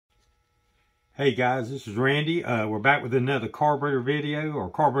Hey guys, this is Randy. We're back with another carburetor video,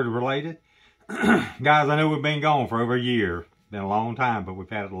 or carburetor related. Guys, I know we've been gone for over a year. Been a long time, but we've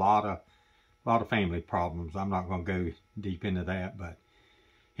had a lot of family problems. I'm not going to go deep into that, but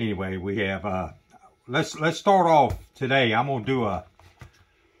anyway, we have let's start off today. I'm going to do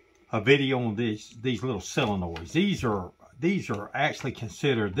a video on these little solenoids. These are actually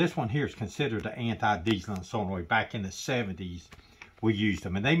considered, this one here is considered an anti-dieseling solenoid. Back in the 70s, we used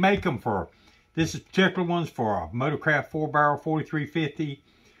them, and they make them for, this is particular ones for a Motorcraft 4-barrel 4350.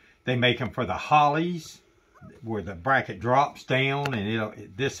 They make them for the Hollies, where the bracket drops down,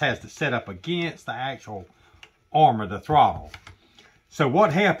 and this has to set up against the actual arm of the throttle. So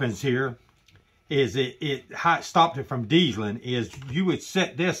what happens here is how it stopped it from dieseling is you would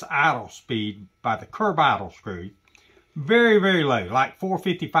set this idle speed by the curb idle screw very, very low, like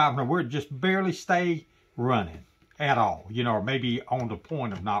 450, 500, where it just barely stay running at all, you know, or maybe on the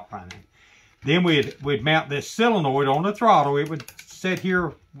point of not running. Then we'd mount this solenoid on the throttle. It would sit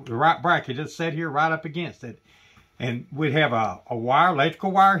here, the right bracket is set here right up against it. And we'd have a wire,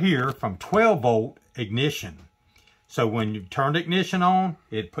 electrical wire here from 12 volt ignition. So when you turn the ignition on,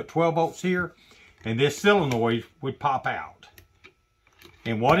 it'd put 12 volts here, and this solenoid would pop out.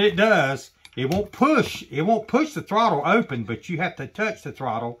 And what it does, it won't push the throttle open, but you have to touch the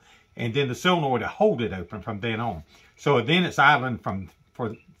throttle, and then the solenoid will hold it open from then on. So then it's idling from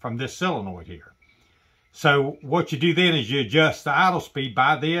this solenoid here. So what you do then is you adjust the idle speed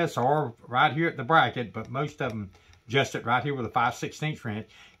by this or right here at the bracket, but most of them adjust it right here with a 5/16 wrench.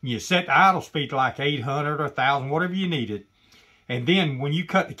 And you set the idle speed to like 800 or 1,000, whatever you needed. And then when you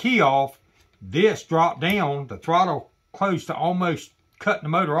cut the key off, this dropped down, the throttle close to almost cutting the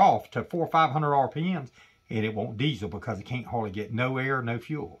motor off to 400 or 500 RPMs, and it won't diesel because it can't hardly get no air, no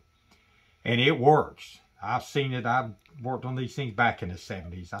fuel. And it works. I've seen it. I've worked on these things back in the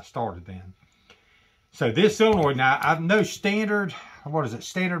 70s. I started then. So this solenoid, now I know standard, what is it,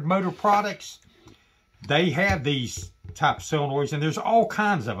 Standard Motor Products, they have these type of solenoids, and there's all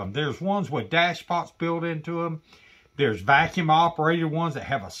kinds of them. There's ones with dash pots built into them. There's vacuum operated ones that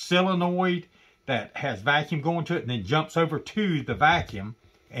have a solenoid that has vacuum going to it and then jumps over to the vacuum,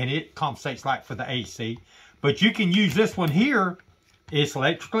 and it compensates like for the AC. But you can use this one here. It's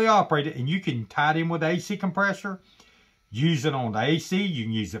electrically operated, and you can tie it in with the AC compressor. Use it on the AC. You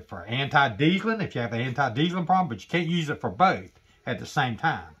can use it for anti-dieseling if you have an anti-dieseling problem, but you can't use it for both at the same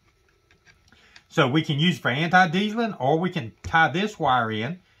time. So we can use it for anti-dieseling, or we can tie this wire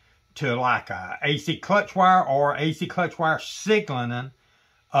in to like a AC clutch wire or AC clutch wire signaling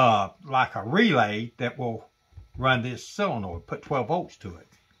like a relay that will run this solenoid, put 12 volts to it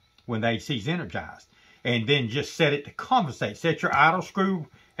when the AC is energized. And then just set it to compensate. Set your idle screw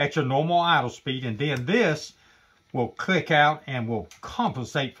at your normal idle speed, and then this will click out and will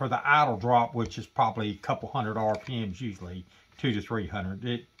compensate for the idle drop, which is probably a couple hundred RPMs, usually 200 to 300.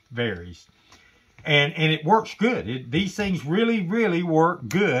 It varies. And it works good. These things really, really work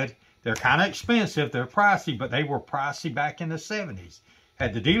good. They're kind of expensive. They're pricey, but they were pricey back in the 70s.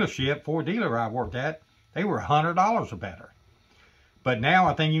 At the dealership, Ford dealer I worked at, they were $100 or better. But now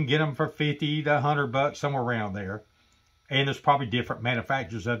I think you can get them for 50 to 100 bucks, somewhere around there. And there's probably different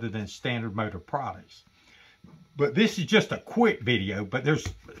manufacturers other than Standard Motor Products. But this is just a quick video. But there's,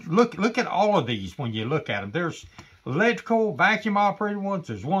 look at all of these when you look at them. There's electrical, vacuum operated ones.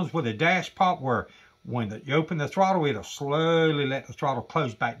 There's ones with a dash pop where when you open the throttle, it'll slowly let the throttle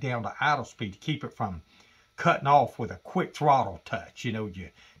close back down to idle speed to keep it from cutting off with a quick throttle touch. You know, you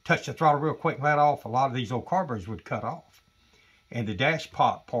touch the throttle real quick and let off. A lot of these old carburetors would cut off. And the dash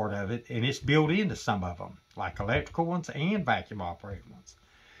pot part of it, and it's built into some of them, like electrical ones and vacuum operated ones.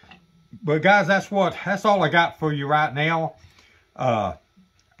 But guys, that's all I got for you right now.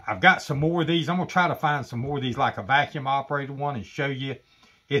 I've got some more of these. I'm gonna try to find some more of these, like a vacuum operated one, and show you.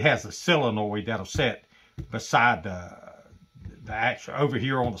 It has a solenoid that'll set beside the actual, over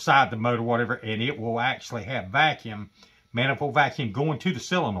here on the side of the motor, whatever, and it will actually have vacuum, manifold vacuum going to the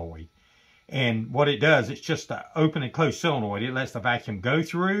solenoid. And what it does, it's just an open and close solenoid. It lets the vacuum go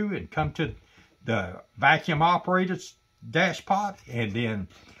through and come to the vacuum operated dash pot and then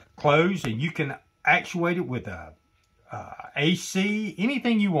close. And you can actuate it with a AC,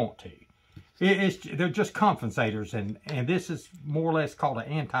 anything you want to. They're just compensators. And this is more or less called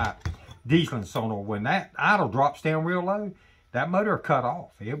an anti-dieseling solenoid. When that idle drops down real low, that motor will cut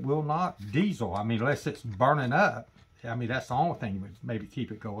off. It will not diesel. I mean, unless it's burning up. I mean, that's the only thing that would maybe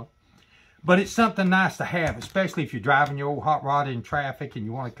keep it going. But it's something nice to have, especially if you're driving your old hot rod in traffic and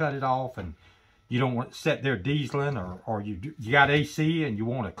you want to cut it off and you don't want to sit there dieseling, or you got AC and you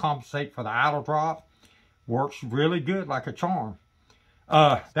want to compensate for the idle drop. Works really good like a charm.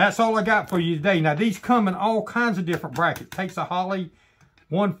 That's all I got for you today. Now, these come in all kinds of different brackets. It takes a holly,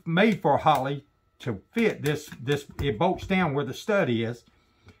 one made for a holly, to fit this. It bolts down where the stud is.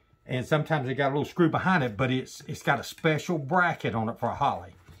 And sometimes it got a little screw behind it, but it's got a special bracket on it for a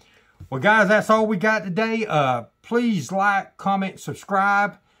holly. Well, guys, that's all we got today. Please like, comment,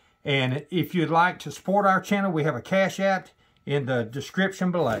 subscribe. And if you'd like to support our channel, we have a Cash App in the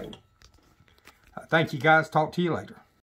description below. Thank you, guys. Talk to you later.